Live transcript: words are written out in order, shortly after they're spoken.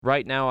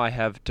Right now, I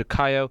have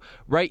Tocaio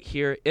right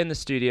here in the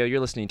studio. You're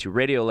listening to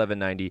Radio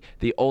 1190,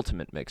 the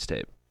ultimate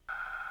mixtape.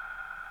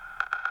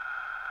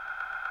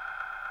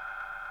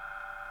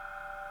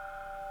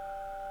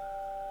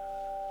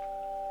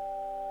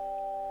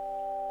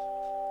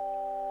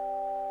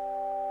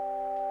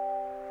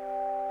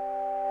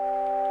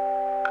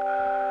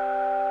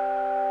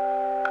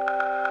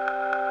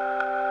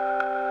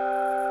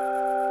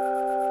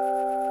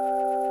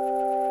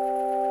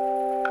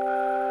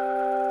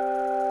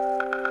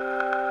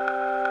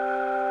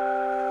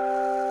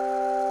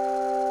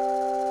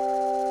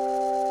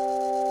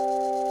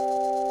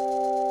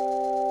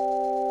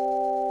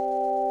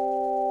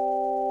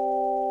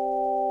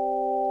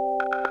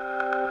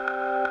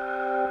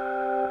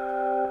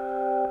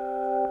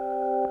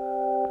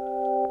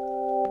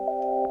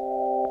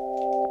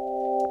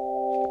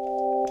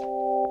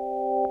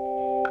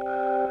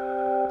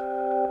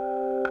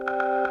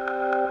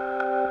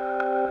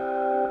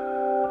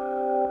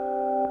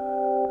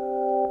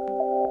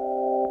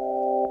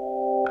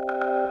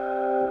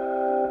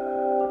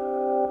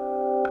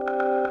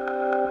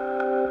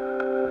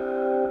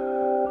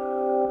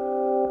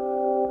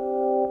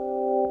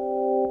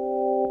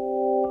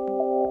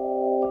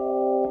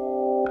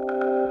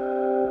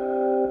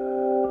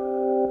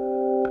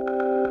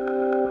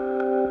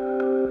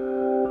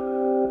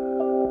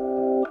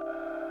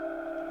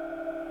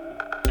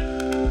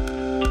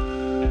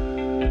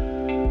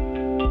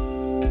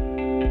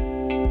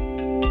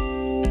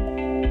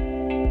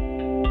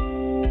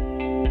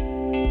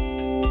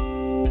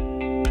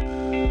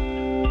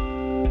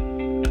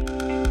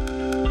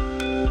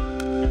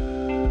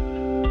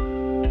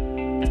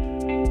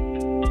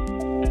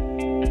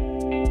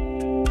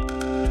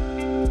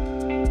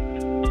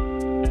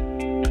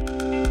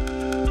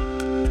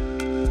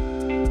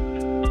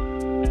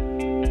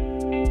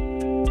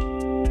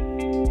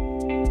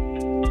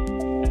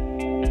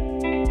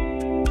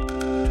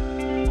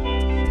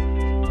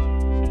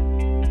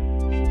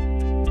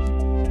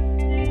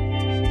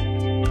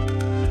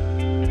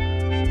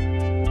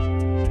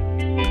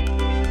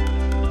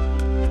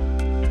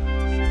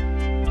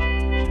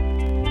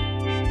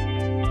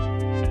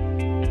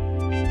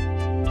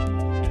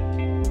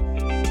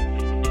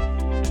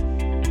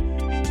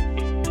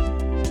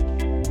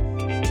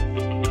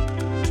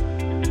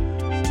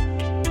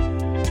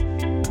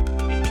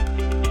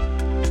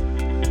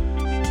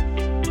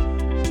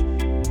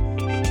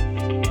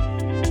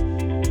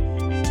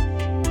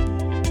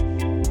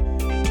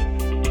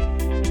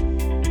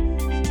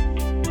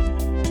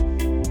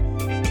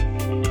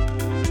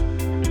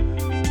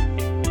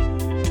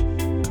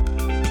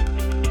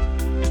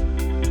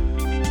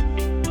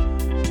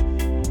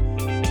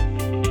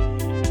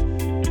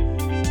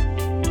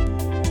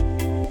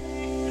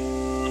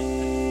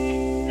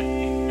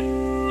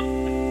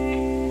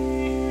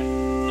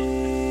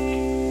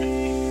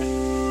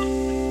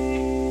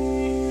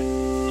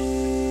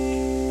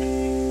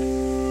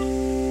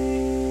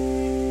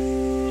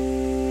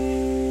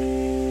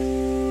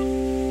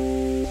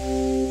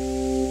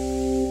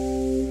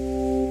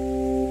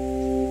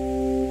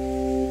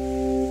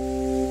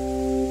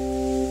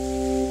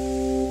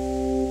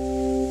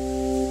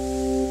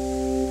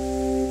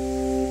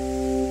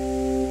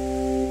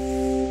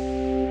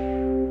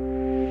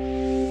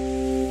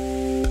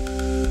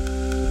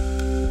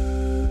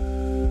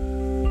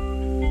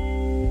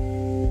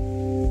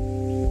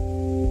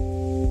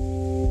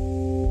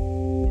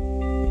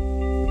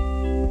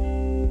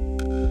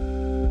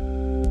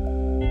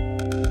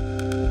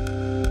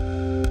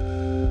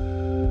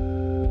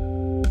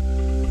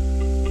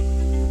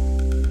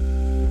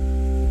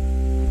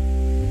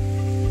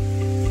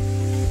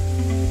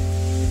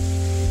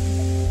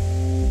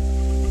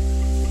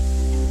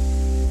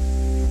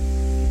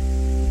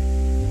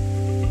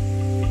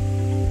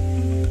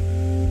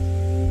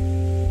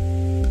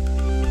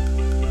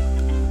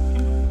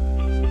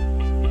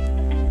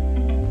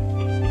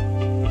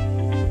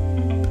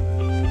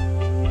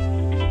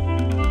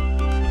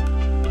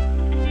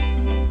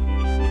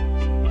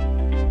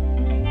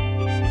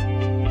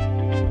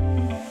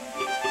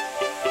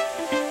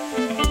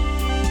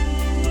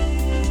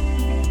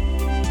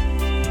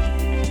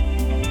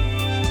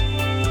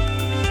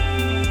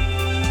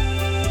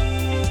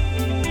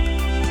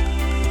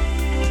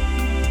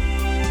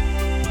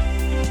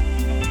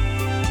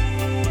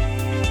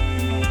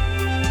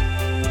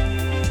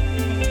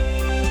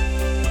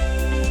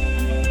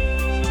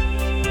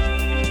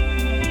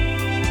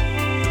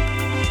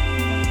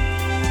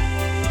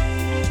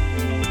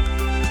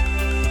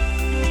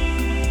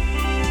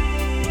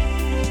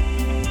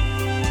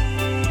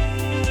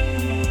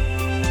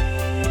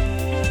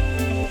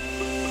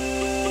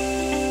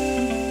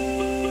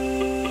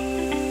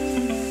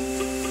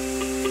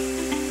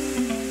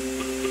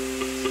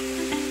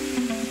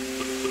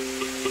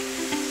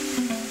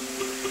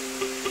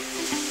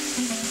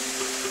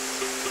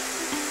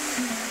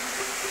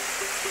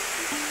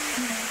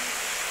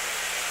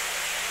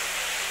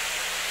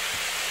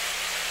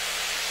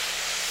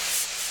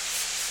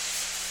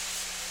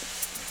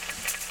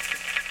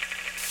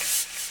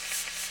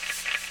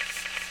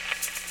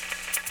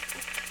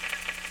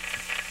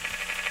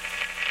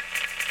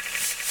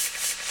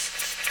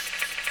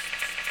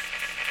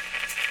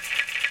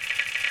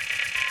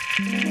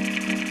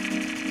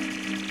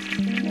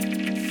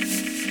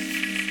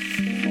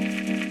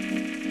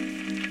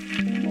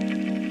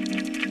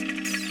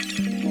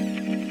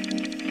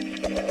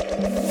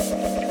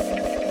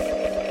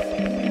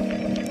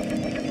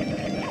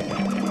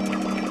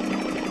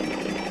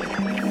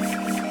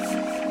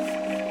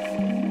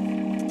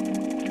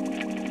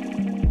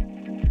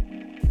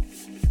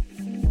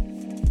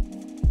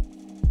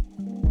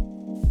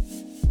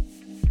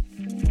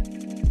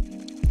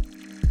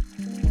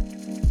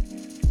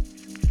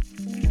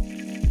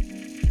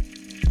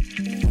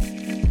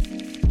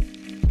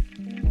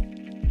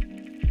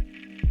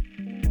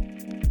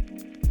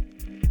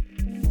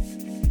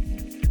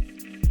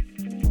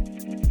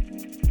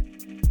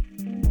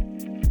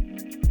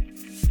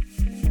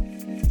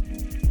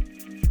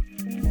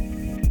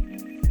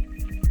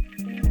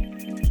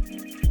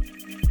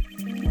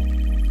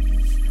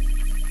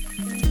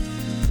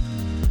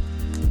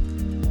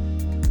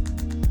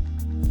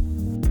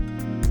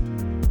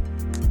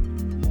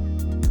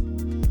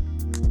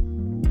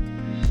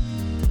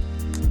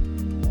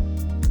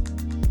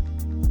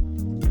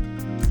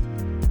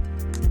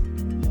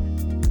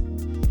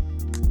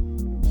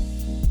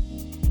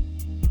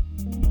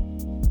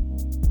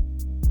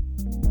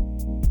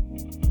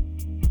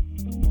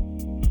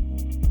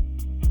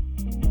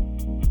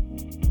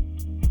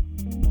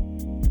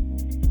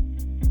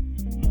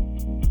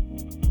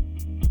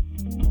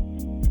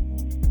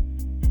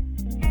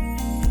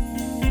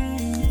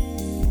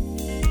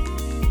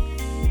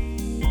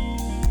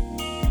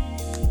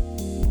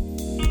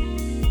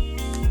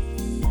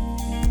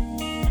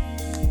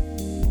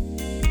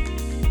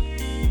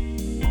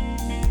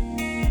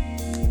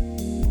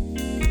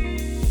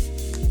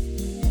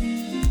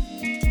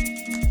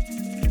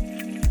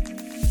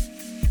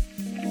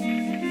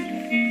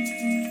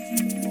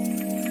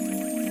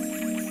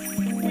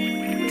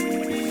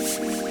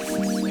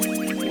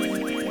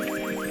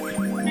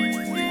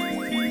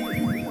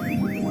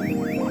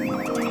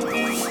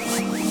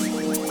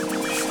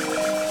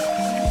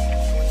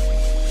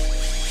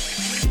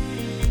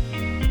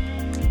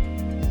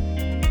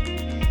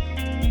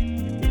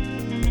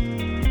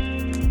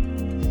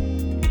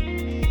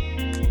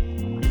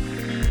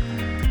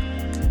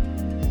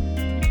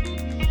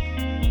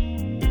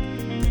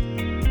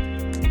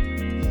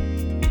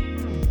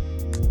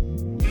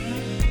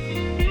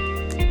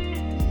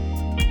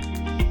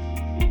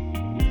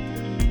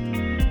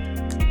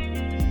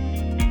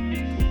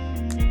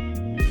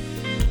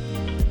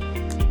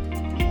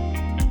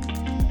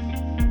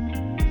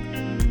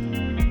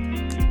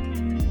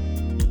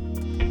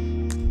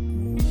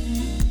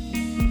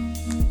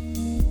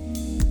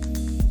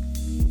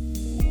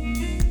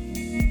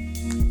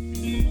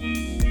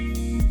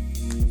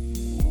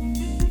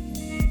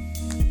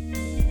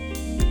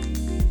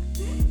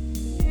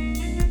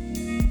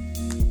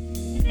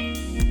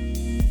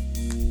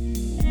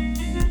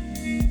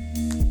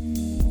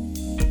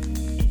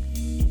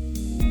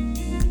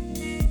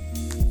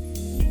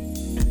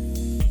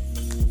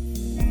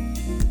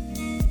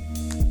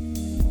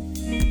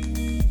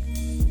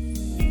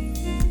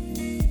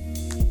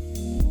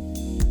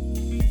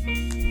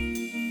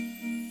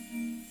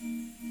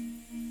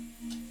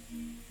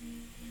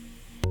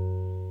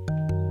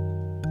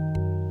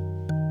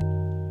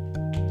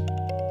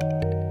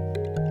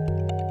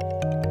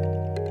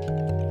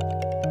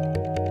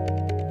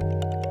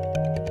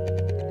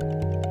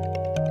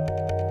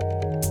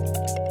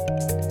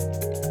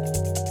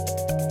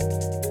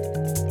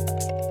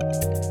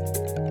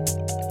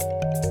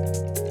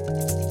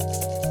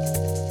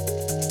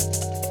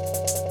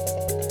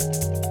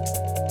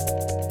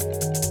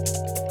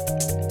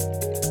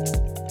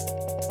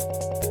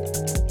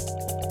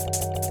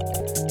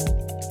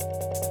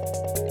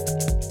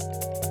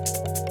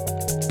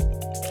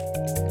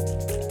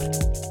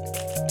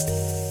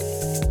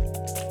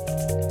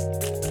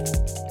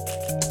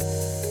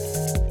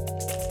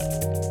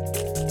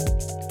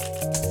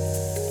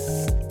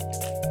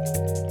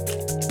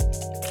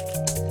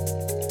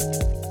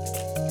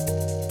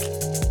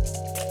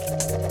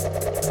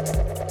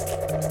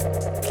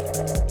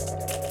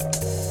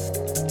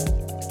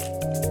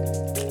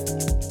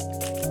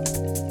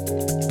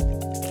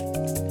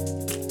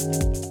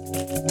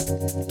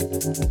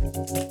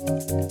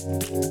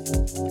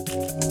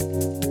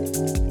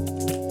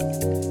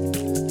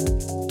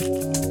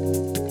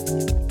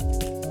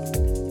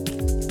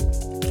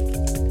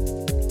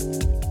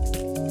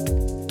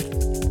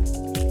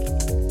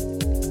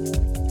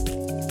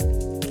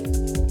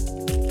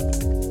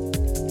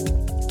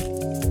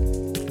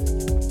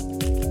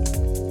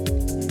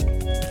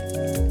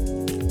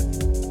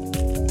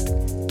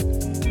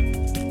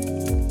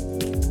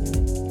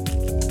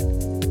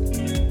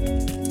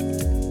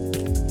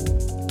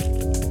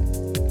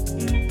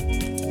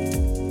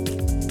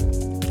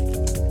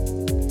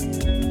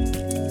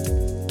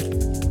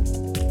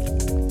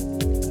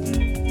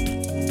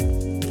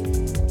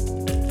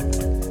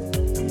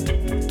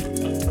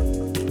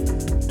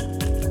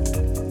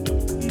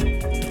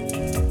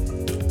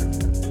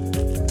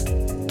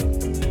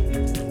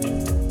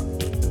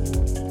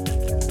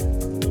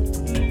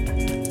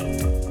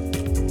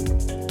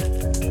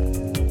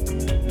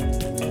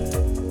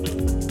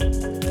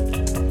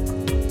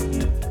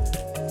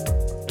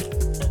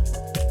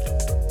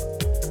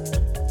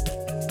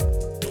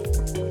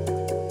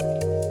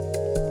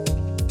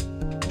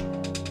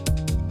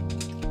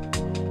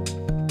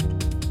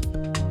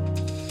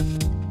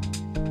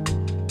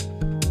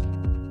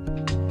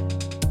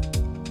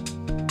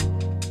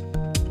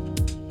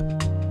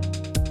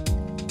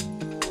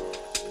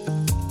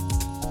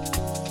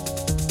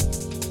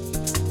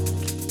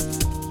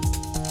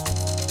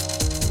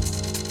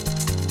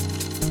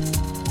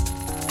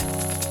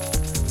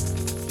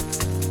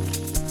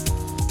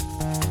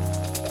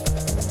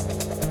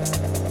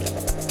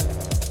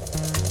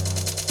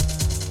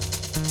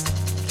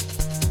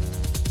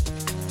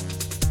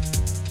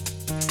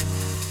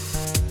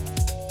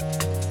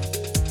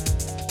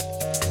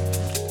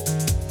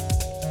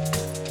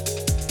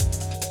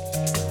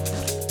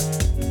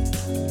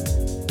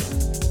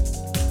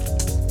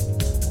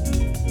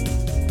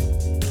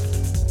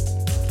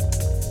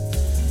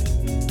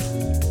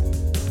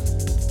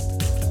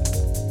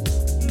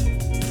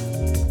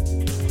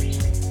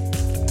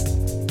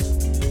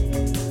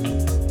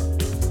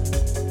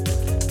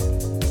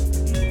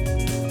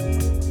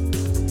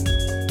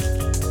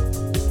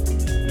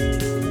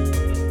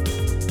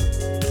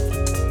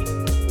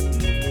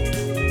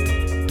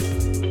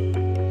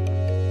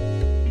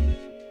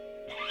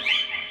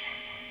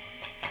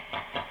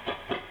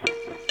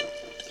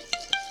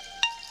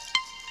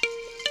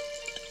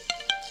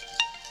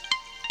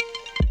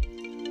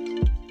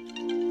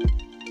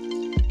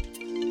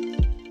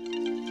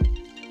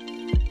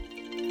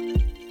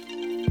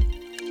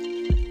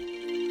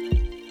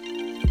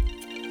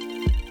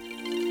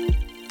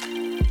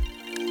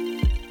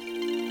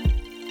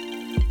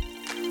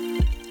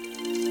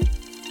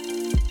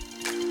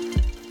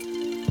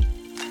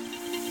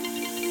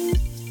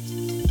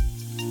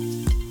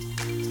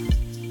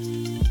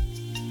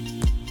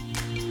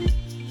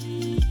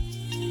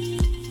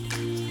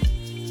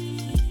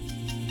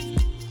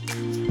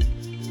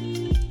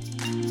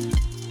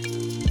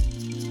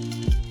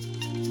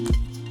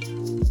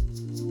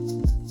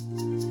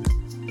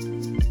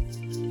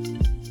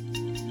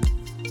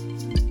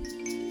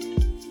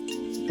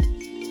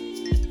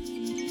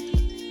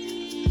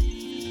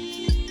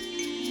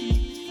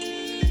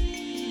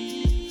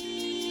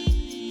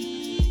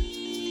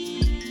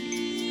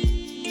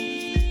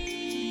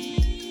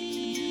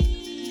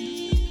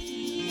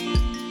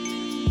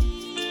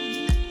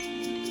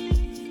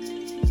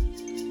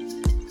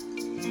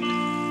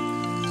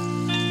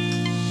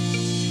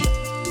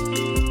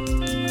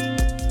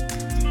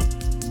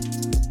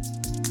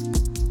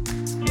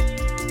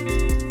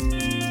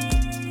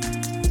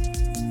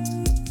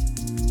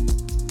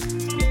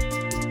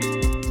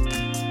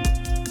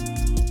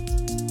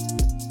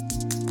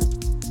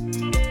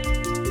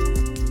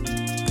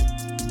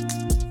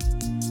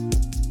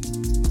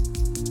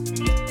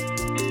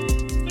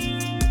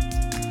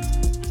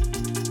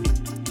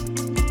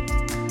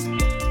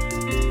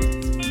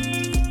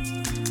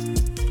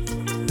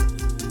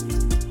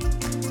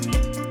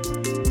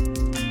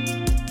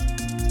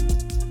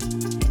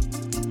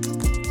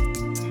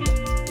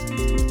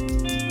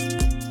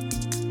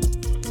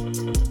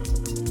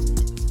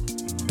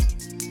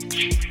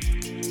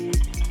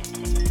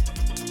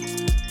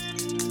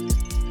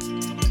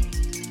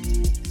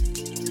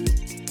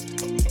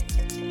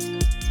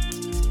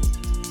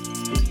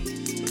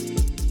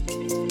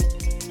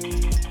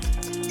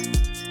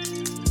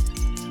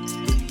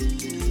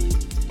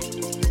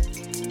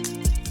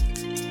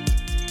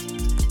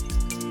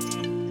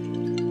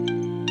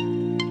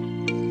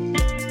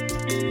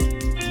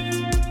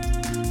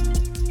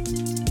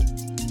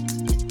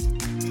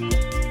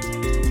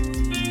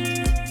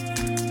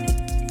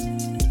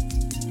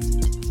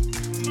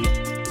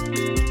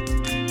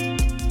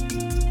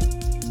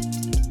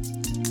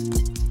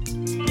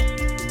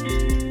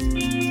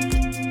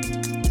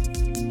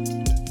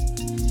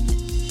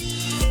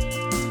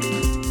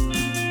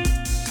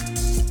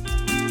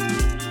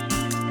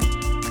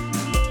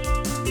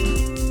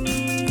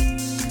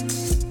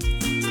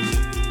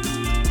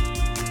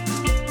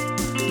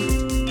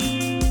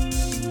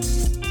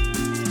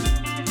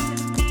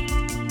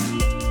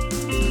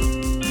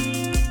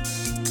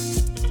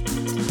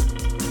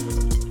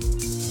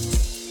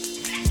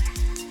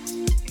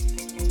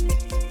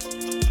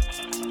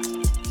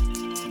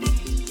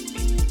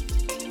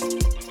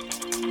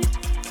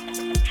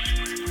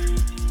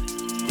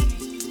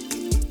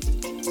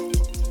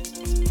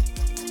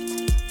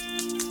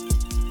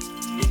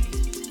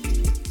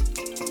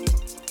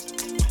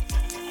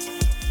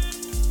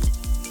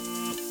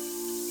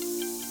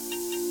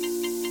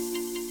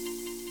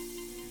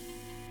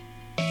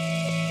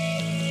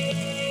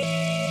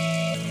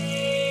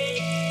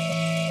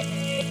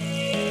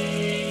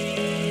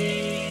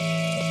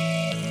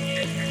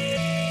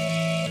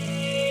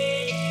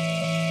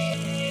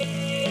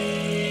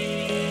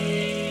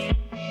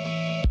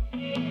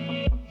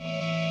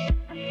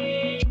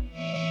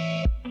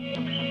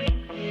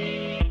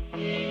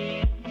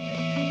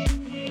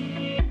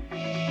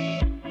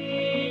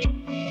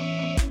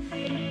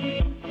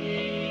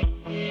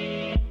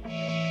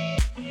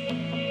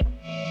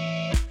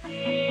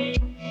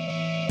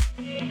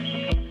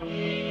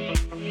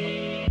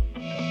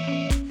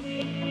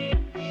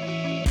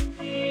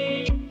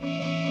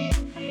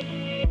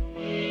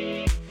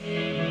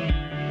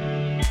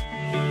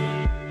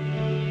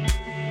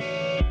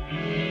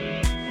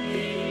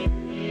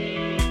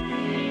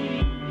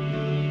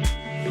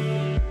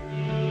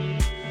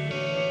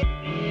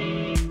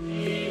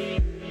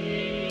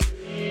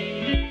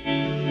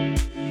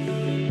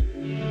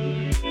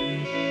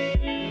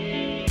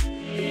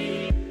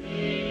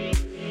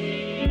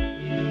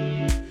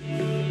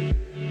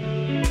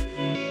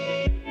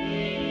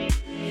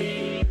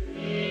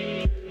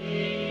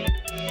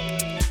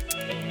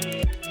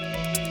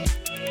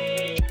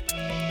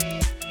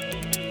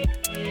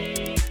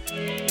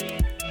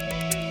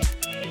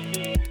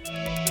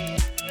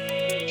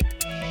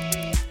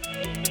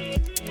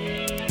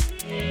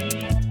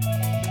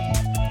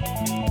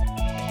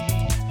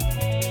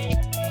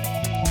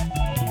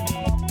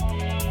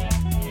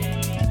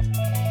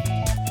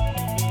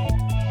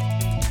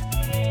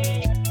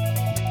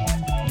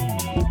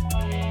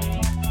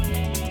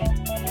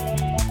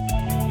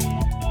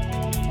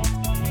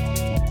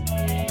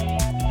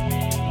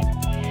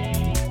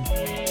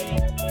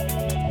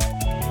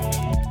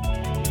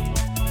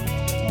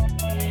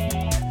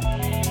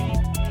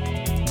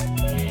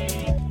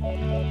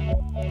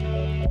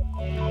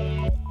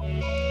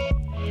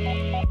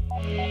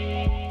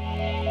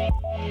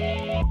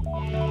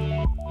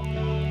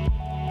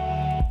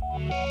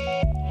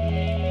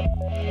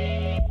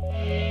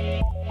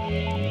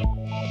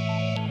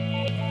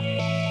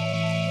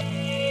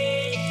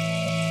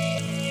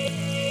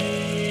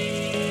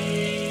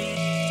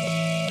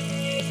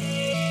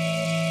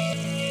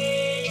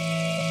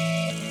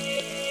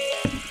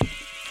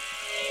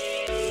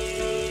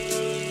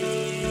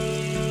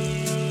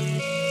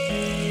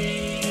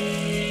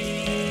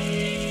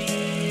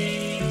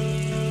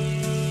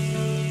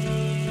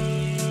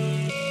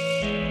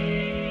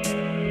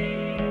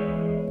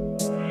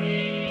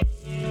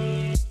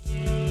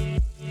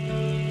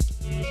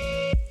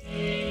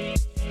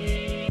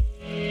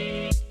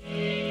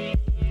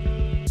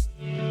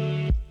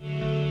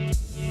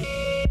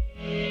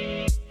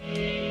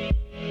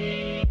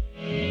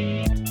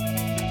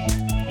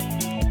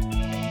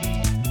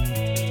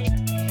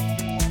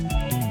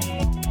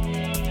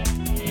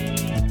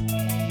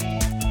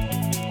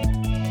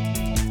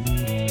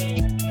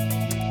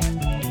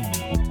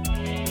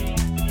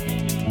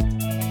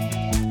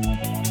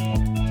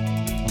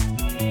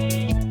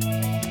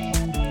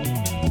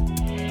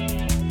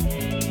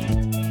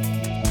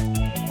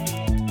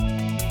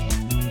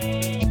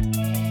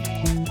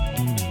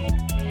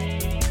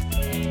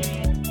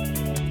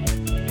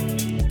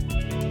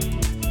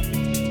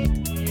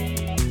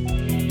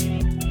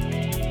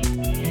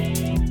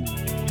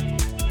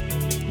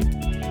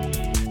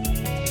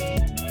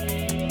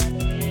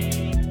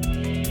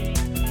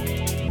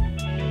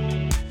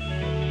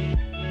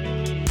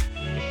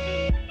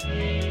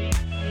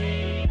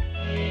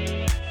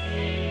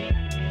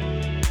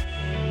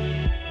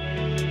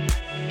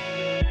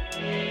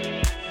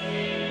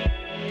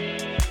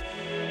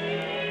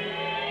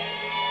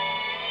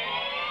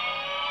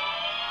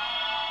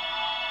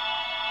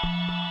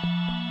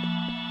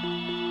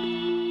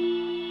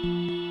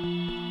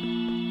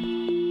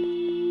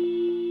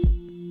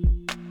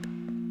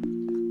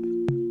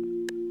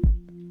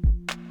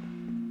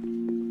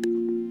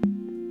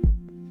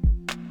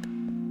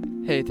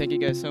 Hey, thank you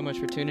guys so much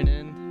for tuning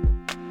in.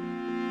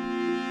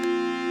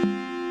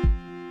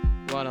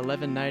 We're on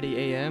 11:90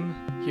 a.m.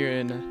 here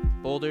in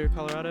Boulder,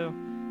 Colorado.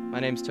 My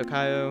name's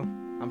Tocaio.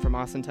 I'm from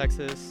Austin,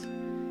 Texas.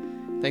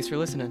 Thanks for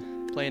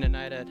listening. Playing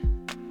tonight at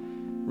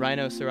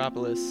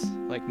Rhinoceropolis,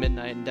 like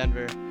midnight in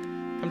Denver.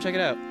 Come check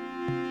it out.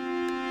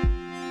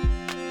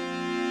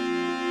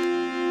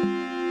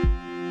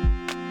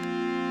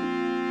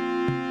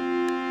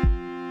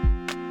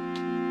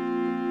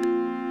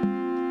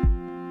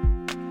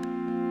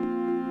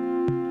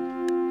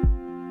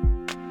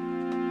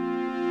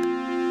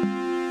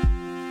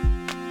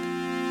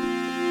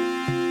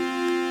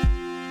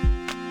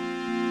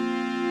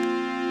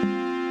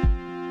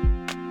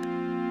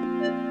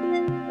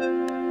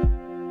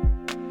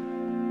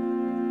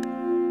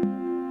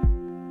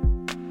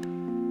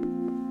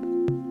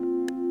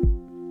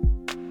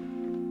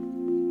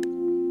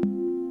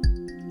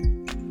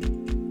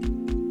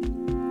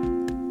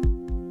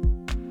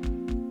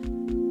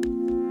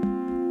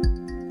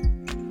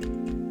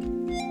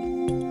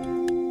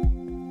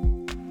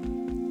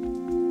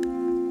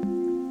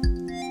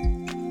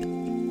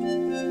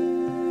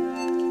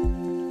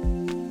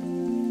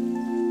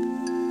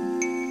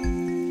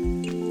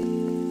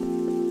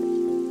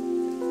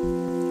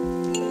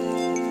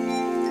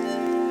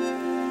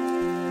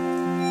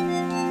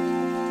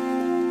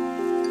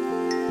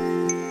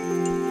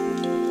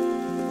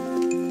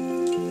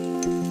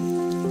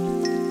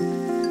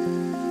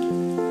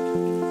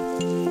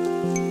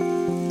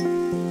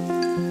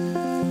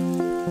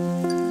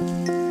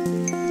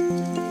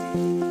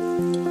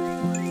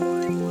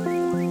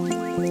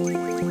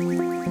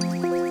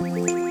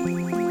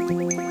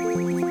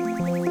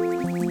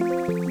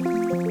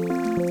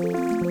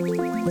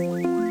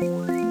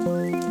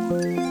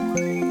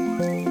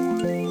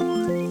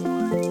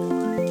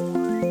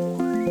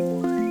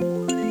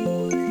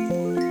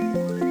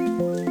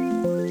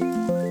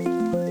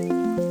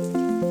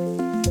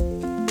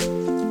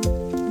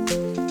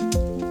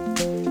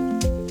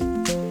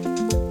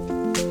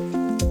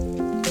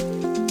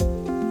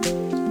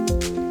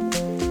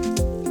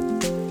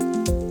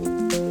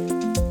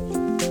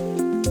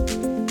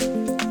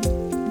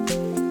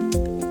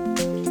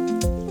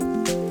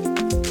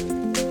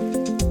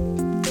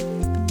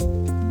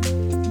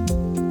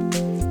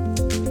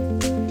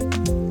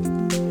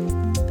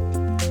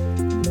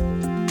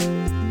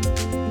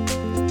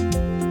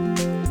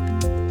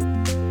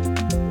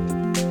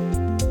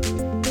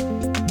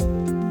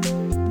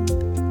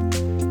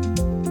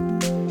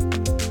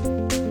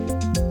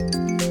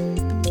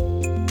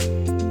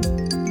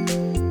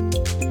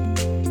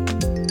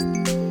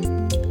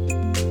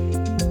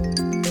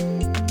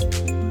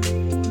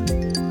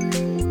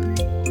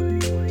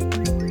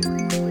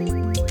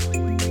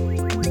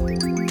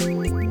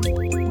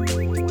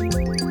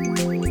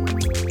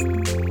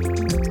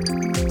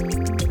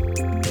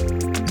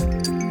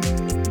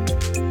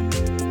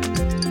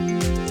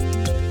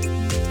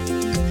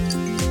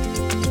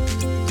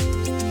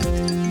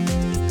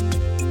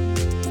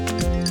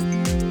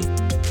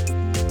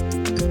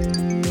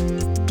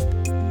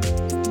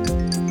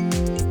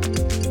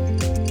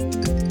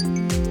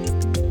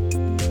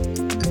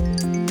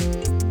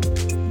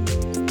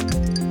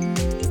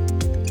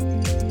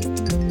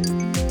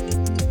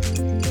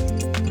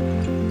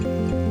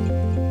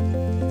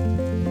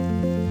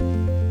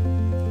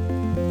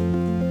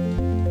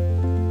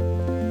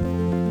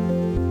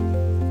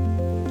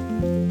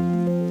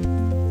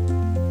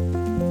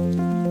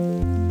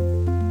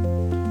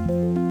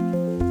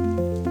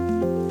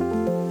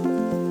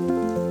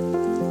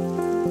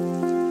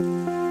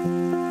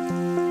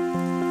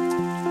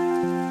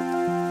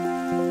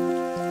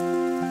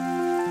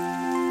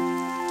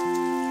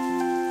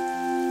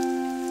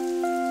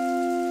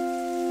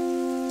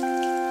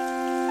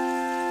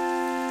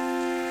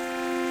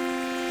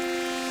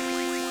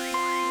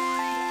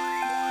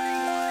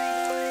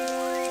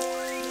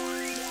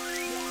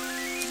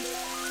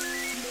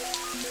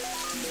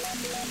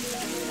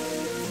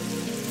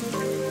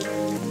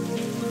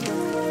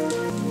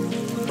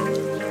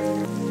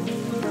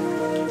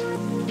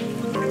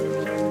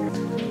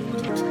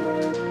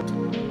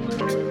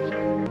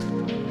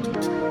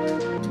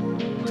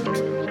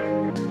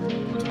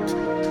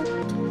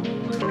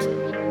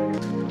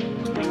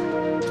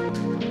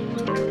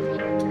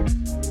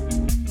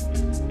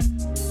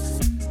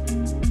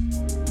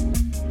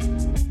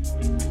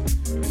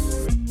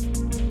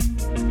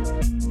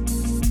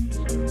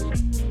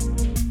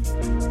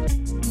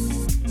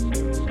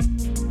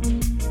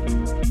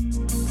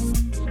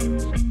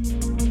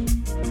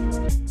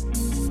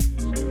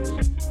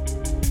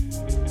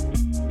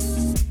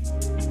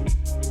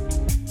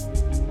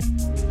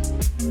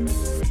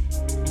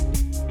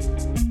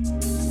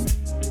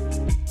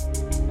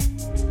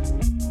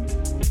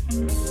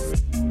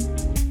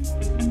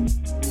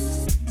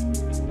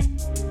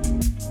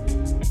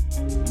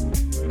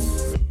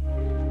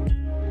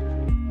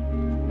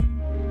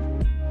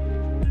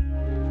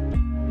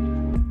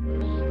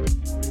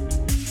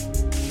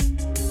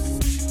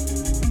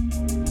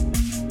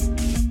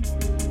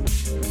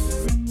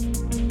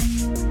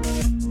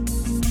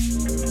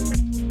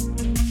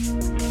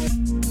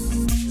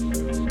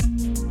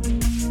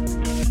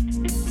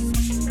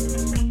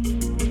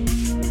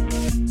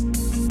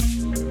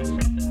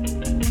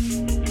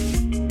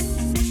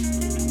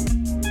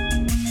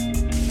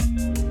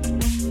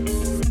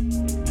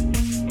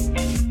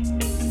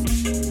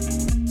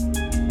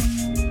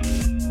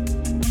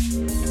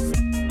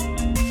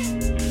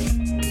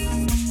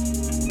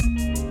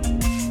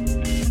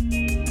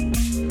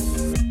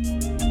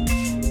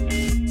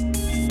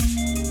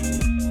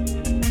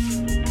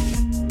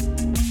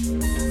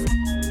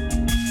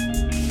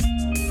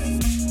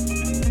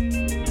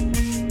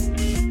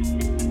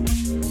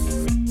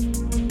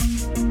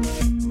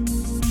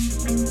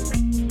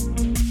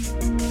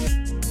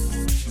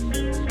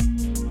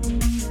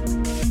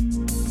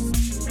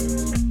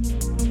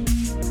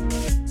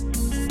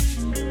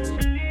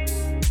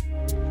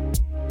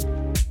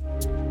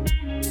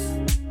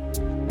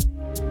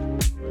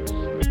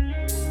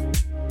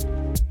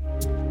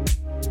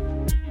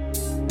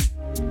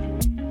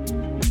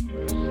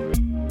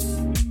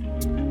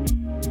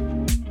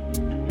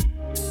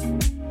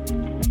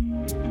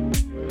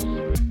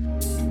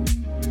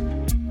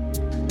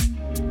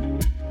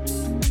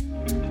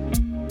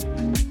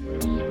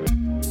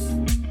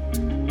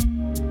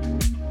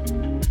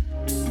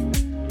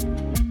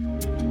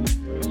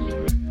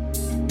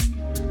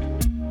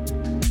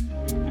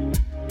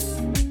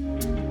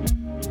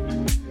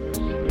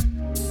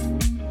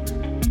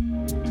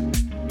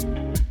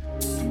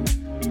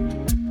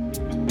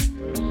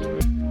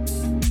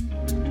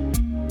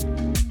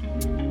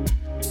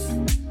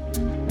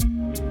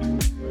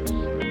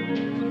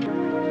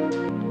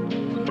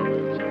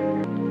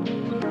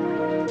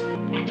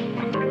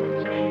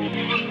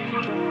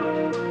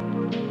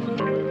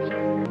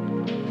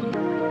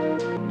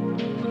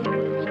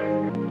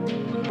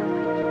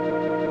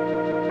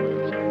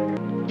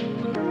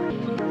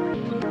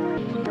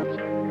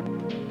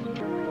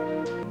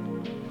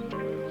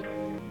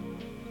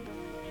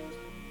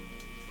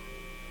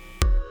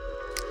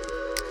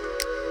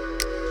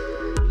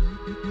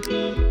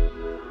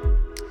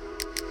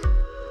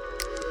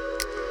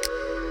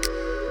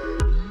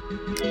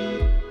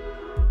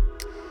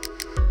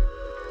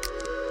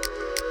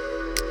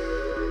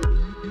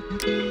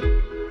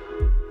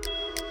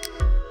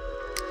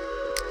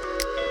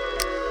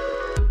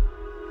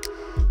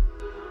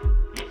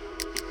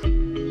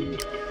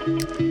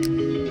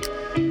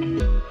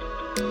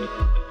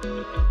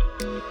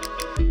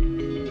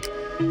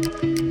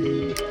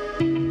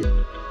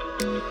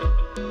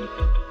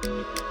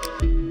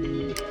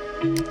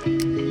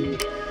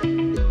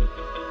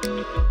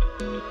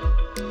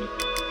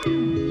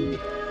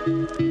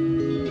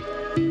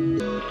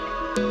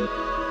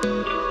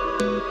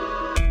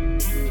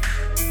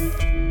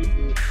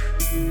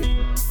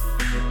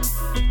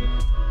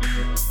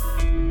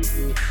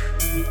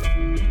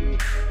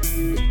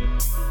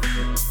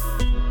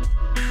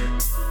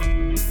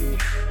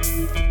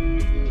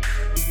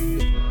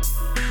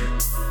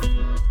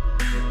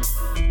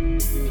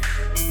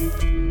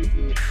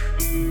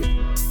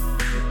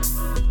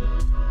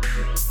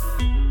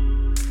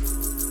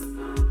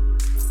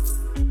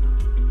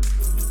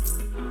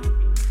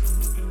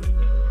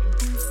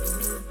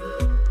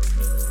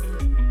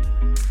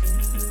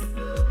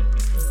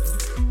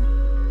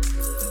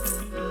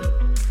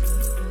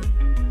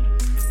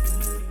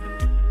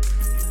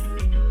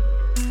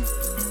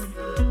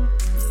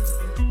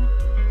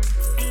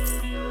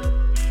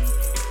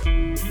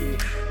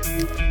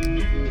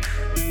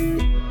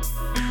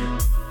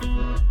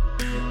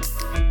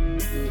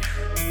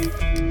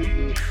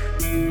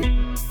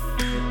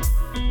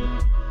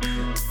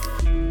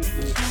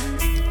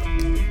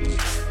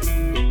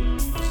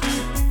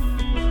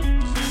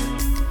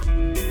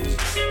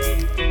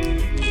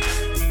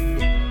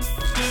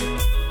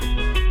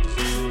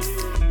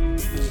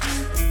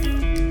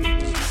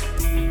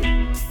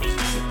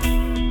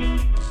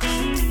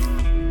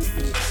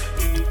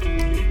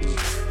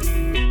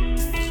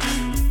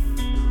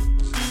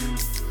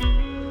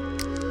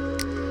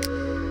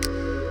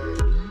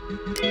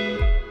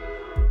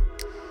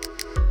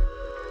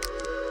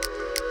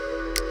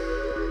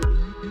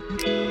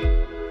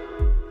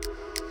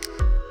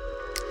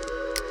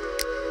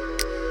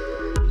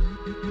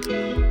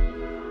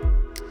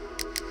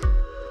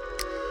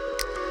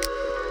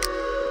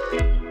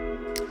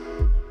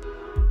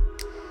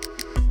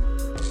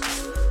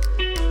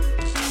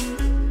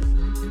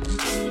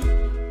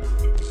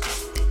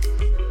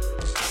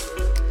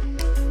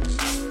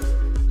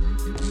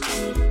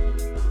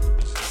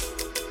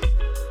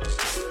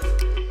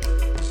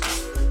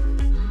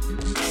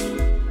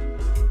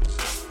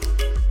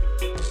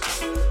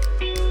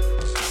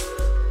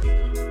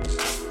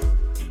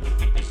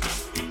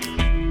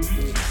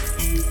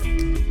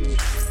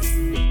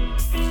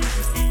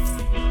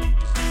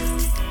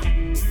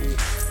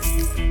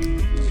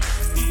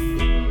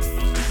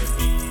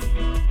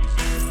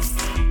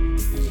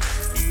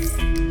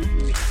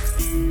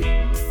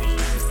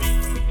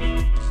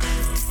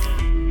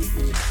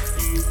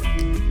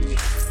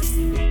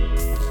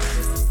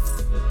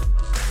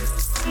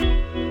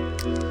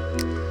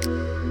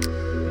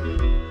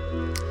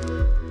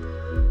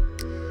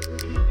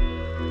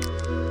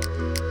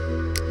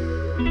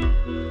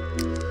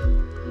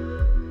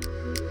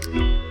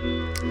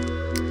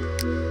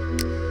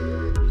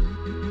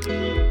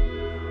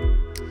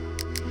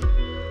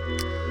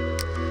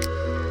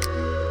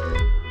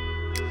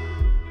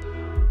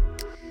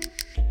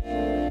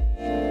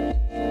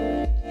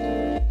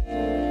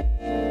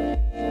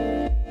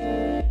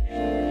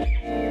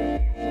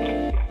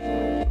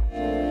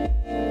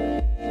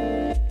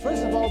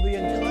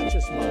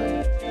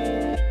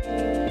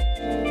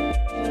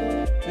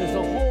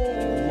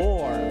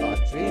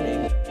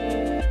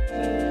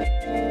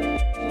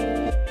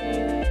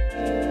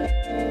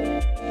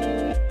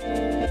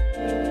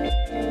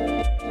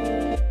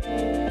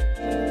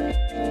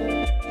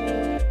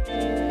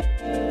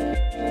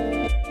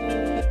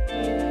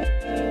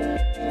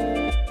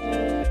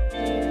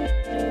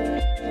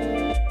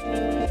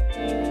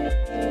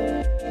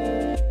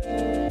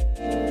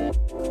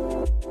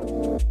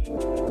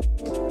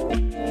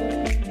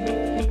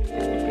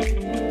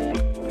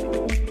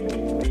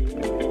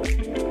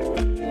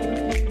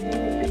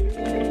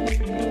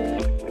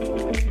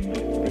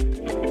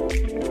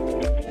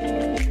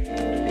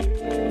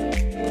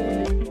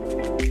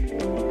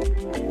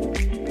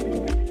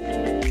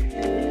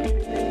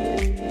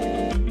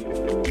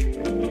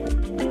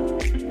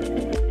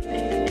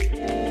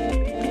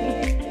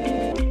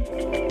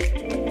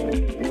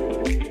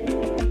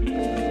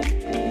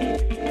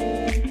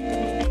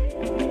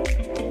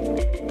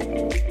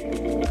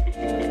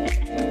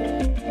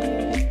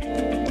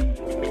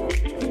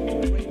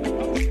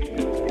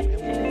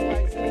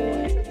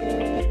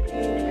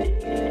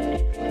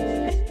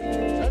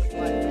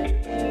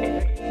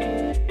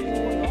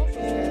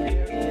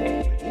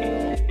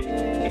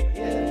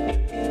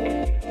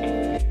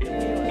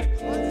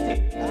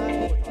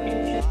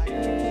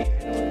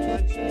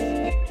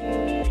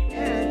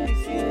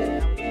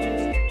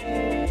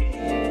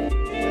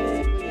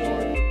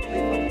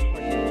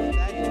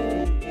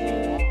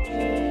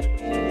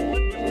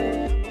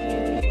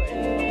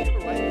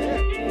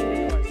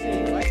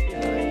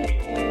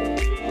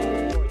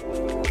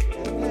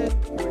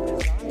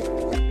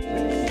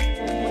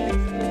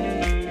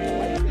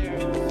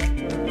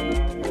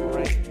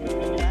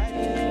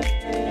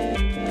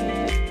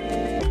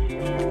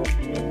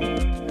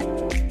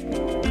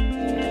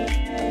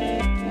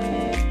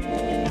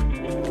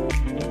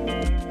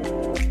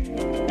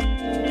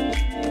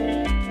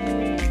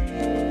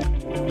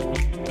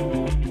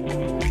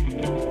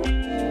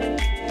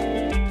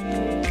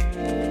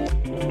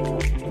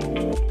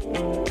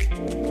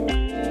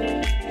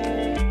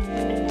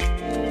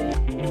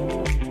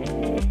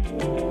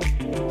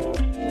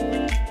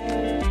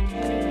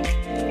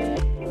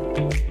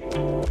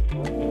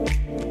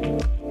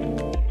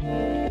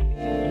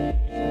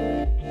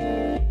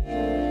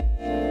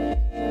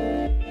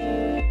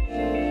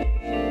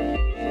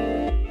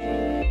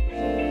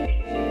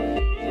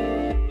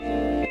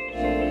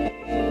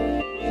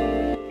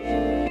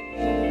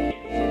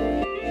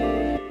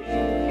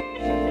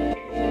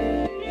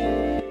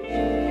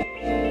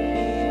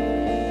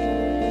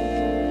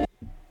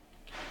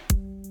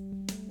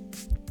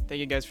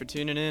 you guys for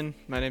tuning in.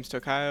 My name's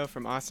Tocaio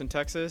from Austin,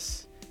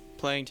 Texas,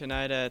 playing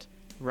tonight at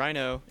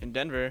Rhino in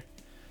Denver.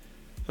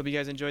 Hope you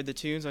guys enjoyed the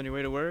tunes on your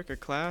way to work or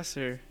class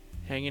or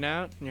hanging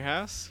out in your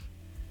house.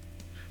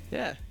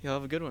 Yeah, you'll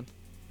have a good one.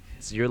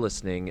 So you're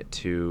listening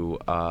to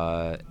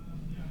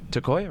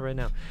Tocaio right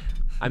now.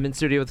 I'm in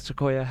studio with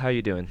Tocaio. How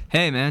you doing?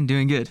 Hey, man,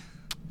 doing good.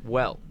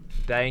 Well,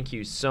 thank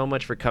you so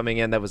much for coming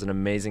in. That was an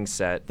amazing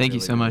set. Thank you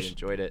so much.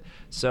 Enjoyed it.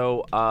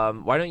 So,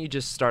 why don't you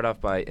just start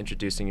off by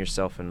introducing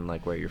yourself and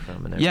like where you're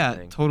from and everything?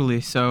 Yeah, totally.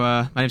 So,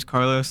 my name's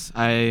Carlos.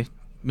 I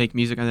make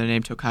music under the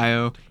name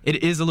Tocaio.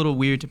 It is a little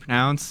weird to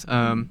pronounce,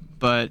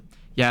 but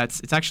yeah,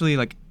 it's actually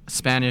like a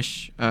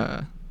Spanish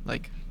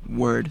like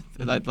word.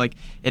 Like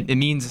it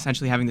means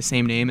essentially having the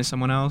same name as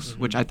someone else,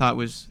 which I thought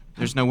was.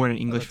 There's no word in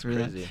English for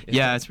crazy. that.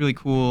 Yeah, it's really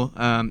cool.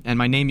 And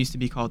my name used to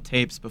be called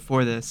Tapes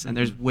before this, and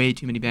there's way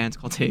too many bands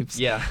called Tapes.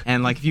 Yeah.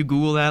 And like if you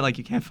Google that, like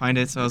you can't find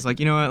it. So I was like,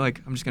 you know what?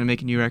 Like I'm just gonna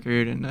make a new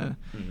record and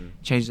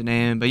change the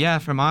name. But yeah,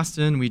 from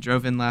Austin, we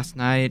drove in last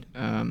night,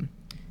 and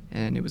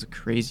it was a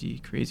crazy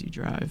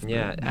drive.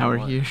 Yeah. Now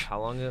we're here. How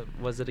long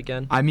was it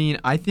again? I mean,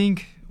 I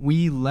think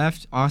we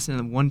left Austin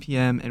at 1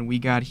 p.m. and we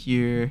got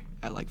here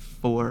at like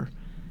 4.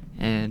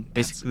 And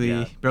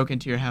basically broke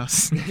into your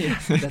house. Yeah,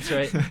 that's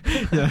right.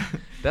 Yeah.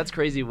 That's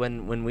crazy.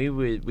 When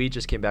we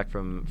just came back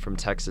from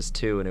Texas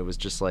too, and it was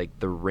just like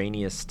the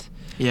rainiest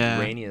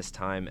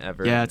time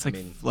ever. Yeah, it's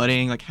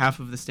flooding. Like half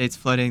of the state's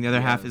flooding. The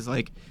other half is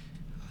like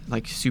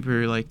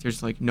super like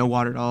there's like no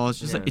water at all. It's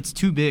just like it's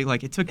too big.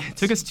 Like it took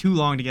us too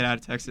long to get out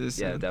of Texas.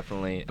 Yeah,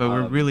 definitely. But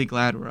we're really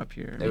glad we're up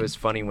here. It was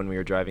funny when we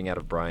were driving out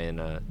of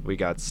Bryan. We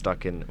got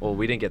stuck in. Well,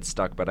 we didn't get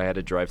stuck, but I had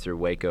to drive through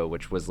Waco,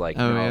 which was like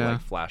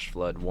like flash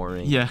flood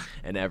warning.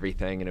 And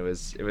everything, and it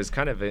was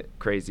kind of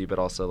crazy, but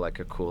also like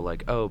a cool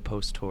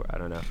post tour. I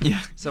don't know. Yeah.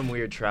 Some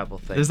weird travel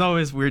thing. There's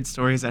always weird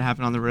stories that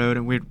happen on the road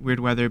and weird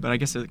weather, but I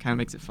guess it kind of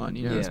makes it fun.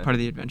 You know, it's part of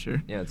the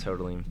adventure. Yeah,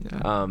 totally.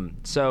 Yeah.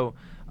 So.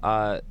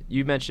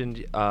 You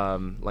mentioned,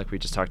 like we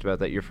just talked about,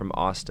 that you're from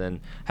Austin.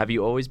 Have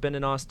you always been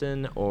in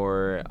Austin,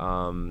 or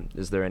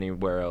is there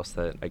anywhere else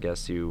that I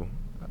guess you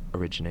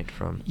originate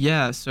from?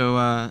 Yeah, so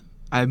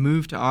I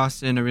moved to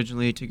Austin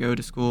originally to go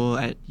to school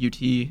at UT,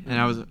 and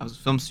I was a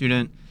film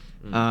student.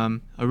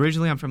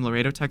 Originally, I'm from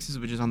Laredo, Texas,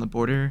 which is on the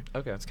border.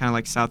 Okay. It's kind of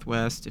like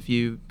southwest. If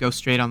you go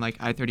straight on like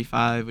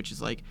I-35, which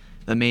is like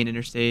the main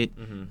interstate,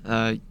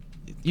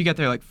 you get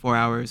there like 4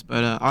 hours.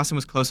 But Austin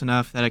was close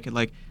enough that I could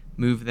like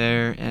move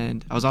there,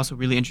 and I was also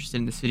really interested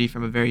in the city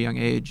from a very young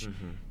age,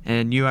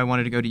 and knew I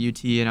wanted to go to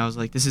UT, and I was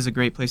like, this is a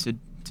great place to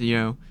be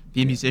a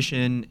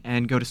musician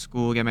and go to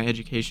school, get my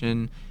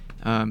education.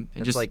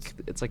 It's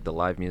like the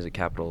live music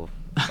capital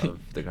of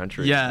the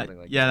country. Yeah,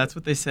 like that's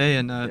what they say,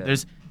 and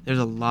there's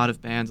a lot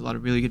of bands, a lot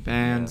of really good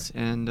bands,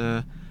 and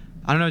I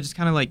don't know, it just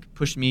kind of like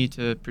pushed me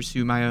to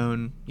pursue my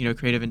own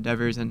creative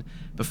endeavors. And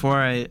before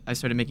I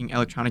started making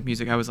electronic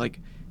music, I was like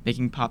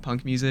making pop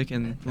punk music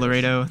in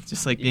Laredo,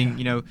 just like being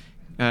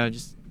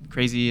just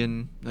crazy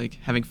and like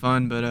having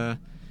fun. But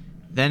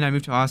then I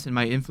moved to Austin.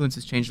 My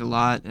influences changed a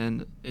lot,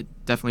 and it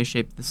definitely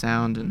shaped the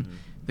sound. And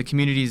the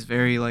community is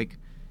very like,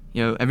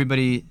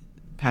 everybody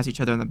pats each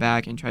other on the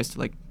back and tries to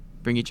like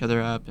bring each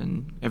other up,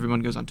 and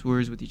everyone goes on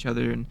tours with each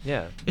other. And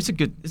it's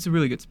a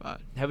really good spot.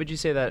 How would you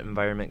say that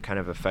environment kind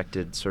of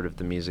affected sort of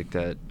the music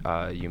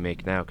that you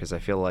make now? Because I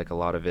feel like a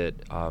lot of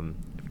it,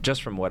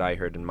 just from what I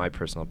heard, in my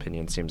personal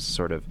opinion, seems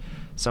sort of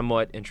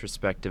somewhat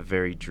introspective,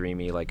 very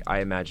dreamy. Like I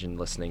imagine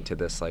listening to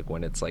this like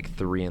when it's like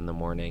 3 a.m.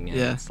 and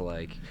it's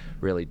like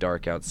really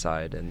dark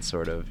outside and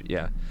sort of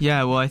Yeah,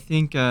 well, I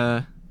think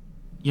the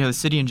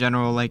city in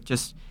general, like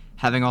just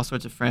having all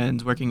sorts of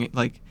friends working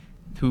like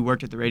who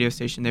worked at the radio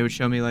station, they would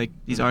show me like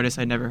these artists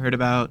I'd never heard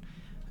about.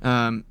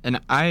 And when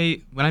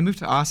I moved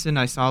to Austin,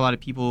 I saw a lot of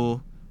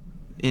people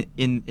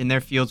in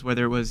their fields,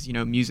 whether it was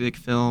music,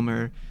 film,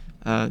 or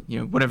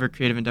whatever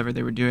creative endeavor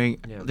they were doing.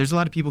 There's a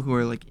lot of people who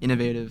are like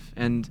innovative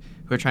and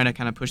who are trying to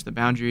kind of push the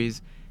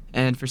boundaries.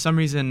 And for some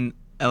reason,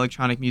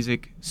 electronic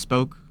music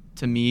spoke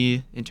to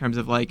me in terms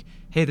of like,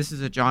 hey, this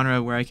is a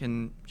genre where I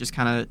can just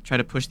kind of try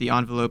to push the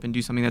envelope and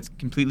do something that's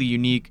completely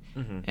unique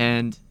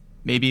and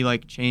maybe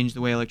like change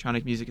the way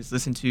electronic music is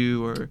listened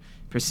to or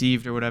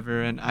perceived or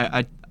whatever. And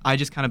I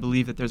just kind of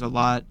believe that there's a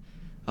lot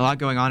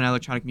going on in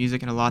electronic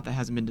music and a lot that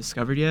hasn't been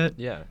discovered yet.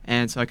 Yeah.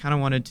 And so I kind of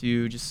wanted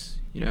to just,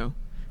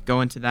 go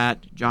into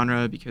that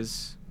genre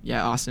because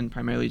Austin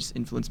primarily just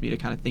influenced me to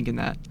kind of think in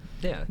that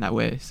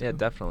way. So. Yeah,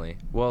 definitely.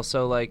 Well,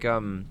 so like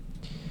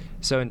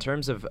so in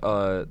terms of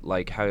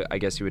like how I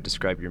guess you would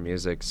describe your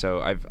music, so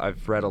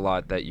I've read a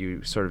lot that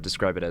you sort of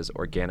describe it as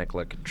organic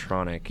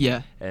electronic.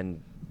 Yeah.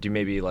 And do you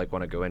maybe like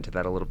want to go into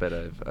that a little bit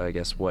of I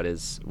guess what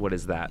is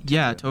that?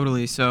 Yeah,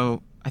 totally.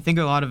 So I think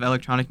a lot of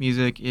electronic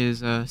music is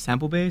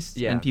sample based,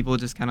 and people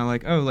just kind of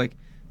like, oh, like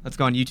let's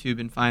go on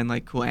YouTube and find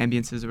like cool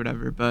ambiences or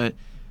whatever. But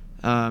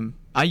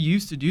I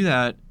used to do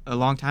that a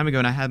long time ago,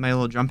 and I had my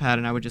little drum pad,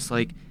 and I would just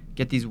like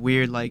get these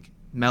weird like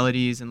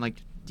melodies and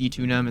like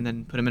detune them and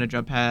then put them in a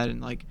drum pad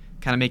and like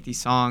kind of make these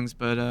songs.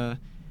 But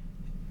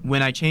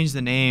when I changed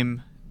the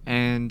name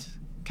and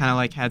kind of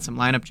like had some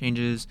lineup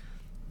changes,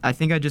 I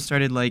think I just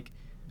started like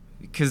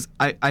because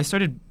I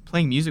started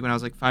playing music when I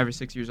was like 5 or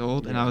 6 years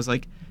old, and I was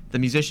like, the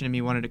musician in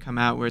me wanted to come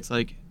out where it's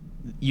like,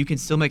 you can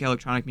still make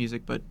electronic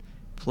music, but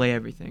play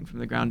everything from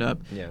the ground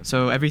up. Yeah.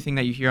 So everything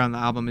that you hear on the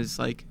album is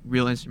like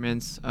real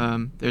instruments.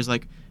 There's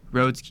like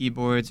Rhodes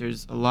keyboards.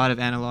 There's a lot of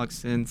analog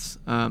synths.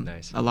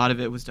 Nice. A lot of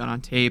it was done on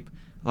tape.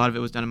 A lot of it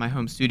was done in my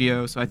home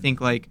studio. So I think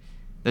like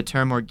the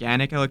term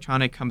organic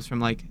electronic comes from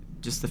like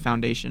just the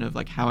foundation of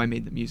like how I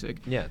made the music.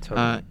 Yeah,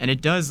 totally. And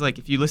it does, like,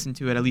 if you listen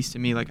to it, at least to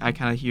me, like I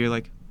kind of hear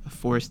like a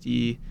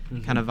foresty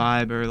kind of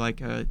vibe, or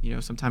like a, you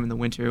know, sometime in the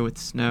winter with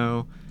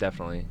snow.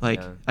 Definitely.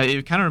 Like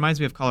it kind of reminds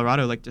me of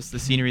Colorado, like just the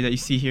scenery that you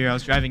see here. I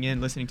was driving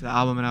in listening to the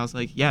album, and I was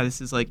like, yeah,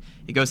 this is like,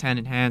 it goes hand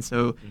in hand.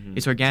 So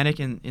it's organic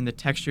in the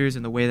textures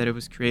and the way that it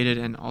was created,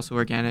 and also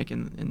organic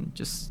in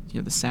just,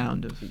 you know, the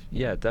sound of.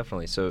 Yeah,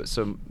 definitely. So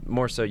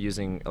more so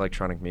using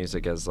electronic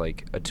music as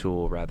like a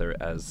tool rather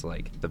as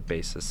like the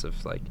basis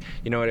of, like,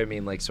 you know what I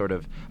mean, like sort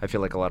of, I feel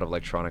like a lot of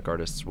electronic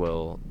artists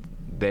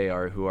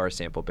who are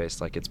sample based,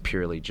 like it's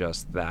purely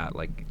just that,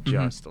 like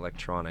just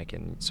electronic,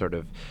 and sort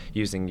of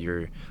using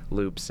your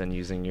loops and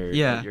using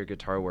your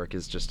guitar work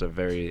is just a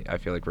very, I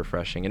feel like,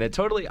 refreshing. And it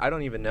totally, I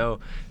don't even know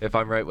if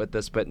I'm right with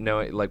this, but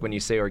no, like when you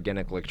say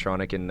organic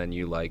electronic and then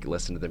you like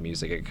listen to the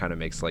music, it kind of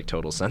makes like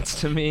total sense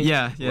to me.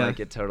 Yeah.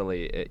 Like it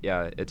totally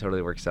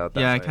works out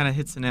that way. It kind of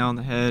hits the nail on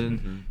the head.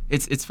 And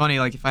it's funny,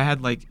 like if I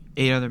had like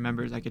 8 other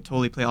members, I could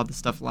totally play all this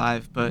stuff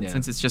live, but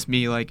since it's just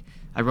me, like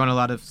I run a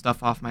lot of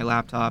stuff off my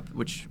laptop,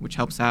 which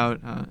helps out,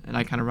 and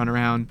I kind of run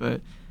around.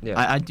 But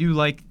I do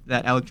like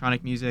that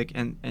electronic music,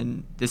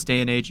 and this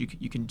day and age,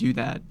 you can do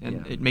that,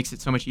 and it makes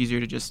it so much easier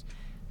to just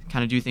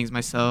kind of do things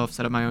myself,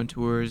 set up my own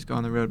tours, go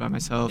on the road by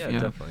myself, you know,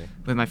 definitely.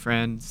 with my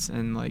friends,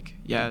 and like,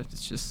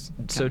 it's just.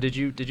 So did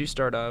you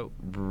start out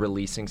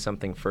releasing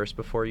something first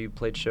before you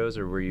played shows,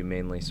 or were you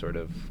mainly sort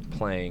of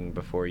playing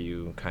before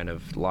you kind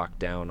of locked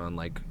down on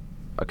like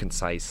a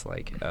concise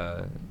like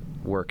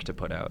work to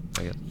put out,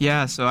 I guess?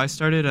 Yeah, so I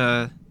started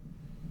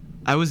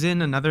I was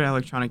in another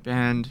electronic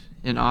band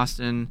in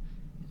Austin,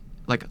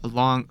 like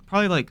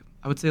probably like,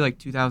 I would say like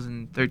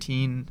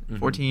 2013,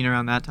 14,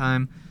 around that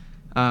time.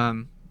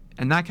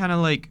 And that kind of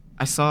like,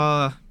 I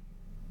saw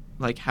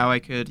like how I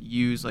could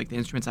use like the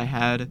instruments I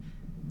had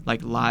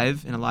like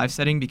live in a live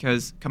setting,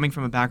 because coming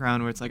from a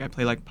background where it's like I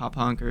play like pop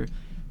punk or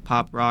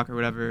pop rock or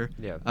whatever,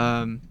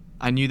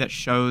 I knew that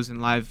shows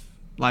and live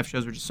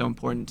shows were just so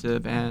important to the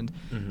band.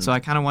 So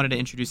I kind of wanted to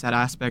introduce that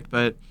aspect,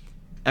 but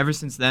ever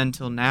since then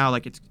till now,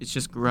 like it's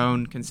just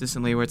grown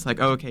consistently, where it's like,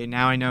 oh, okay,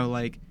 now I know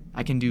like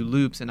I can do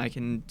loops, and I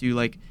can do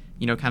like,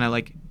 you know, kind of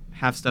like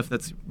have stuff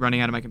that's running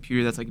out of my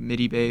computer that's like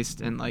MIDI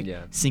based, and like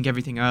sync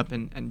everything up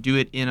and do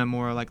it in a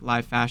more like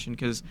live fashion,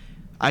 because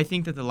I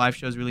think that the live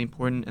show is really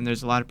important, and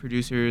there's a lot of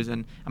producers,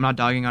 and I'm not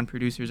dogging on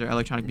producers or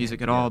electronic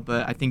music at all,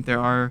 but I think there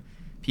are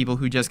people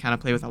who just kind of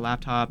play with a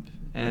laptop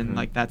and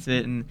like that's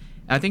it, and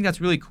I think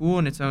that's really cool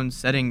in its own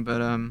setting,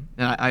 but and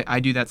I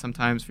do that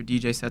sometimes for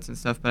DJ sets and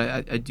stuff,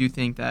 but I do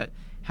think that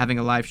having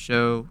a live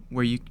show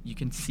where you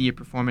can see a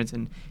performance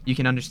and you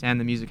can understand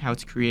the music, how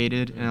it's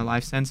created in a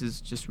live sense, is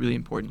just really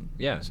important.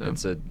 Yeah, so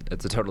it's a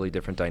totally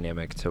different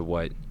dynamic to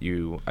what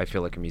I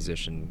feel like a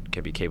musician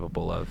can be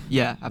capable of.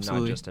 Yeah,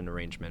 absolutely. Not just an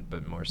arrangement,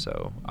 but more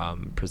so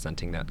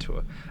presenting that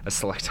to a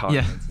select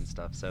audience and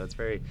stuff. So it's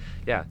very,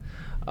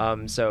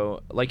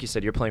 so like you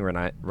said, you're playing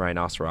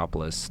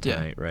Rhinoceropolis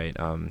tonight, right?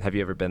 Have you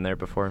ever been there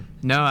before?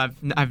 No,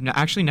 I've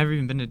actually never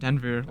even been to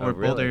Denver or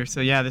Boulder. So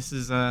yeah, this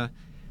is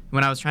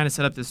when I was trying to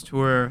set up this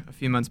tour a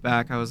few months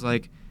back, I was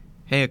like,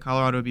 hey,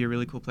 Colorado would be a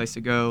really cool place to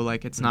go.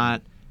 Like, it's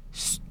not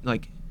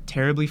like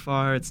terribly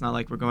far. It's not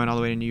like we're going all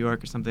the way to New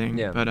York or something.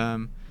 Yeah. But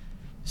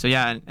so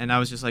yeah, and I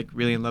was just like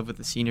really in love with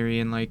the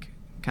scenery and like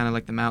kind of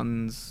like the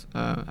mountains.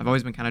 I've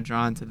always been kind of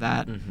drawn to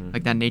that,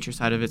 like that nature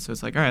side of it. So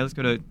it's like, all right, let's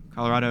go to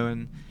Colorado,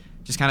 and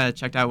just kind of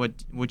checked out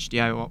which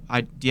DIY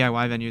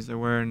venues there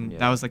were, and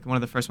that was like one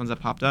of the first ones that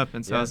popped up.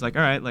 And so I was like,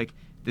 all right, like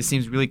this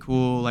seems really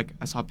cool. Like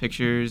I saw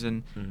pictures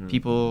and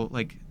people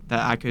like that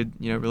I could,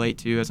 you know, relate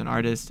to as an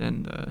artist,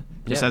 and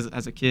just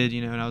as a kid,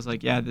 you know, and I was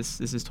like, yeah, this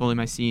is totally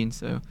my scene.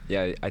 So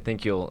yeah, I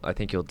think you'll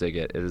dig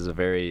it. It is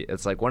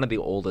it's like one of the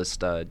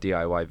oldest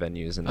DIY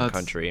venues in the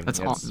country.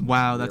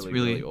 Wow, that's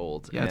really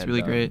old. Yeah, it's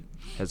really great.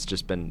 Has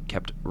just been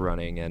kept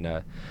running,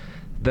 and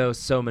though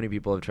so many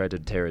people have tried to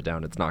tear it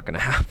down, it's not going to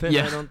happen.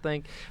 I don't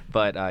think.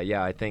 But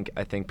I think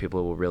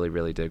people will really,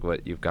 really dig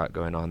what you've got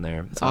going on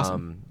there. That's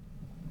awesome.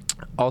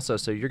 Also,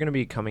 so you're going to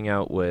be coming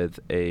out with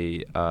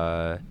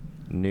a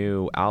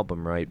new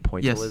album, right?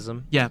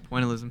 Pointillism? Yes. Yeah,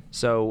 Pointillism.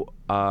 So,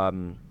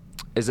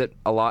 is it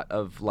a lot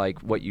of like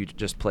what you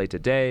just played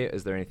today?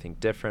 Is there anything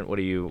different?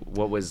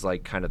 What was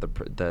like kind of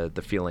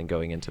the feeling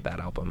going into that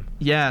album?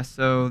 Yeah,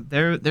 so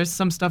there's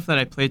some stuff that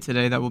I played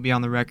today that will be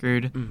on the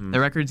record.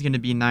 The record's going to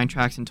be 9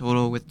 tracks in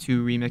total with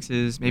 2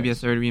 remixes, maybe a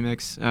third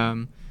remix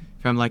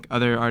from like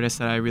other artists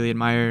that I really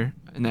admire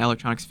in the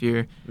electronic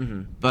sphere.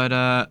 But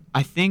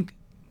I think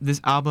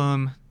this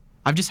album,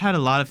 I've just had a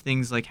lot of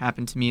things like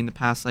happen to me in the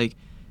past like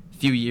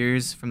few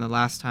years from the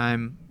last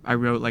time I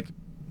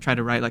tried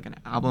to write like an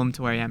album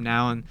to where I am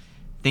now, and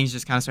things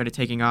just kind of started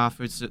taking off.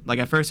 It was like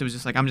at first it was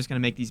just like I'm just gonna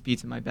make these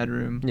beats in my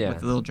bedroom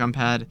with a little drum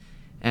pad,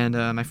 and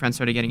my friends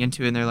started getting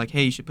into it, and they're like,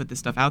 hey, you should put this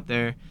stuff out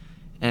there,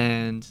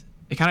 and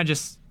it kind of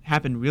just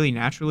happened really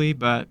naturally.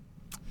 But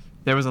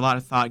there was a lot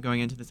of thought going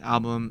into this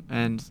album,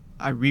 and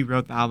I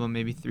rewrote the album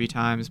maybe 3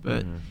 times,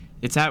 but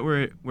it's at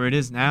where it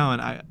is now,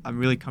 and I'm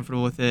really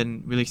comfortable with it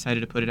and really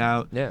excited to put it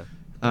out. Yeah.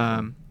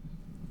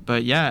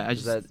 But yeah,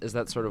 is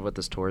that sort of what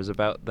this tour is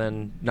about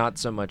then? Not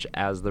so much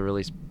as the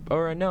release,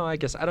 or no, I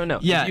guess I don't know.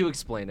 Yeah, if you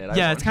explain it.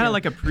 Yeah, it's kind of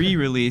like a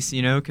pre-release,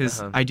 you know,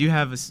 because I do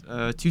have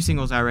 2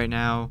 singles out right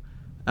now,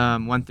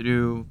 one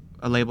through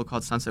a label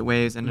called Sunset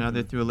Waves and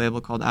another through a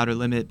label called Outer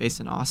Limit, based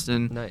in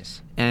Austin.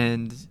 Nice.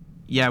 And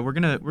yeah, we're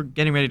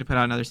getting ready to put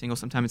out another single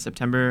sometime in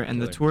September,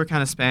 and the tour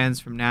kind of spans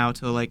from now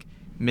till like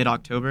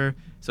mid-October,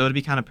 so it'd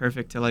be kind of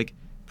perfect to like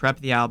prep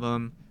the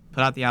album,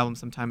 put out the album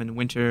sometime in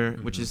winter,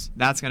 which is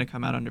that's going to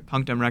come out under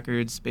Punctum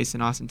Records, based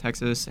in Austin,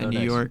 Texas, and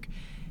New York.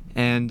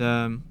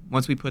 And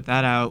once we put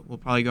that out, we'll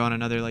probably go on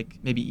another like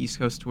maybe East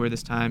Coast tour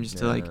this time, just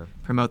to like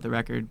promote the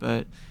record.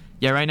 But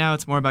yeah, right now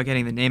it's more about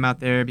getting the name out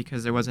there,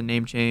 because there was a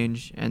name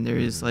change and there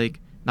is like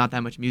not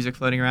that much music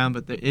floating around,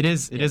 but it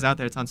is out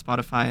there. It's on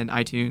Spotify and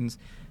iTunes.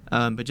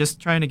 But just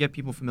trying to get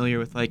people familiar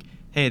with like,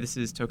 hey, this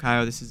is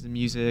Tocaio, this is the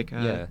music,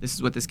 this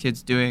is what this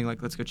kid's doing,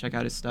 like let's go check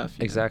out his stuff.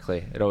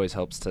 Exactly. It always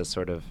helps to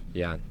sort of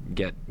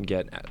get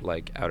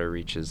like outer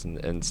reaches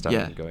and stuff,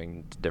 and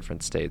going to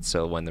different states,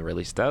 so when the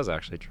release does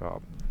actually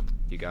drop,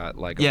 you got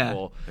like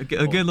a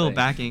good little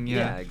backing.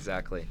 Yeah,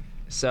 exactly.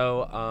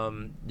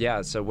 So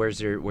so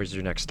where's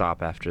your next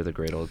stop after the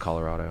great old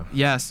Colorado?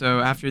 Yeah, so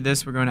after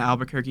this we're going to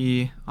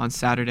Albuquerque on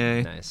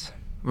Saturday. Nice.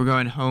 We're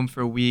going home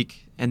for a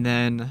week, and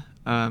then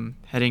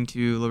heading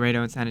to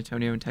Laredo and San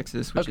Antonio in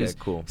Texas, which is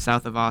cool.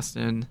 South of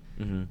Austin.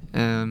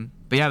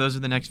 But yeah, those are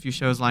the next few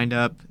shows lined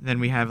up. Then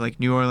we have like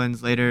New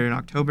Orleans later in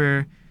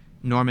October,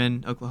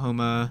 Norman,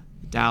 Oklahoma,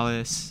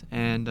 Dallas,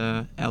 and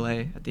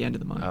LA at the end of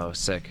the month. Oh,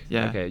 sick.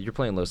 Yeah. Okay, you're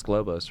playing Los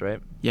Globos, right?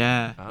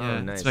 Yeah. Oh,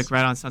 yeah. nice. It's like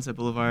right on Sunset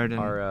Boulevard. And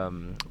our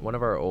one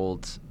of our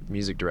old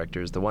music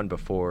directors, the one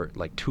before,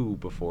 like 2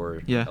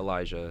 before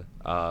Elijah,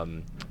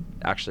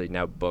 actually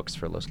now books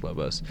for Los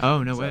Globos.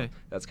 Oh, no way.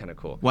 That's kind of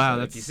cool. Wow.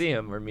 So if you see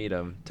him or meet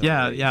him,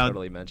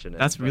 totally mention it.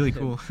 That's really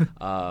cool.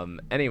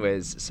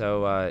 Anyways,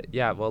 so well,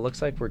 it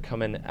looks like we're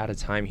coming out of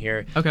time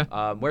here. Okay.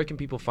 Where can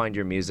people find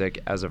your music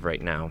as of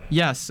right now?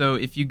 Yeah, so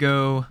if you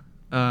go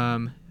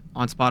on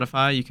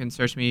Spotify, you can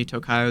search me.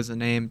 Tocaio is the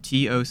name,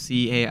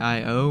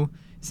 Tocaio.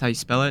 It's how you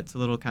spell it. It's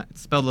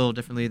spelled a little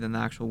differently than the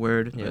actual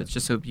word, but it's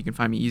just so you can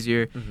find me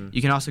easier.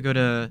 You can also go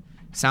to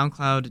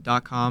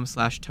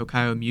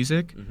soundcloud.com/Tocaio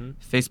Music,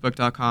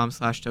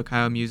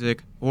 facebook.com/Tocaio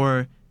Music,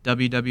 or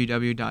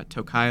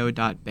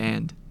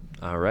www.tocaio.band.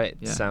 All right.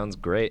 Yeah. Sounds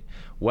great.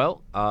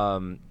 Well,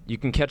 you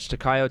can catch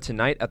Tocaio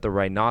tonight at the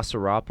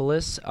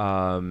Rhinoceropolis.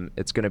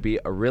 It's going to be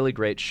a really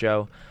great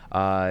show.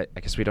 I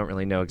guess we don't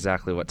really know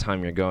exactly what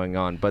time you're going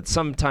on, but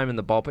sometime in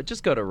the ballpark.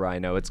 Just go to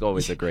Rhino. It's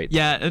always a great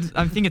time.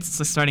 I think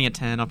it's starting at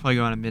 10. I'll probably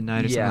go on at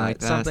midnight or something like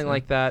that. Something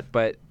like that,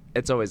 but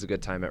it's always a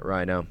good time at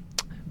Rhino.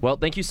 Well,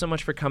 thank you so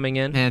much for coming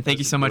in. Man, thank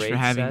you so much for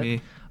having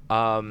me.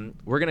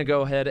 We're going to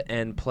go ahead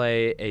and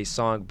play a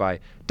song by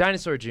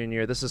Dinosaur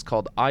Jr. This is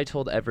called I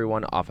Told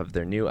Everyone, off of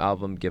their new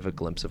album, Give a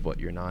Glimpse of What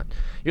You're Not.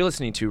 You're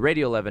listening to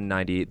Radio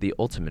 1190, the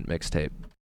ultimate mixtape.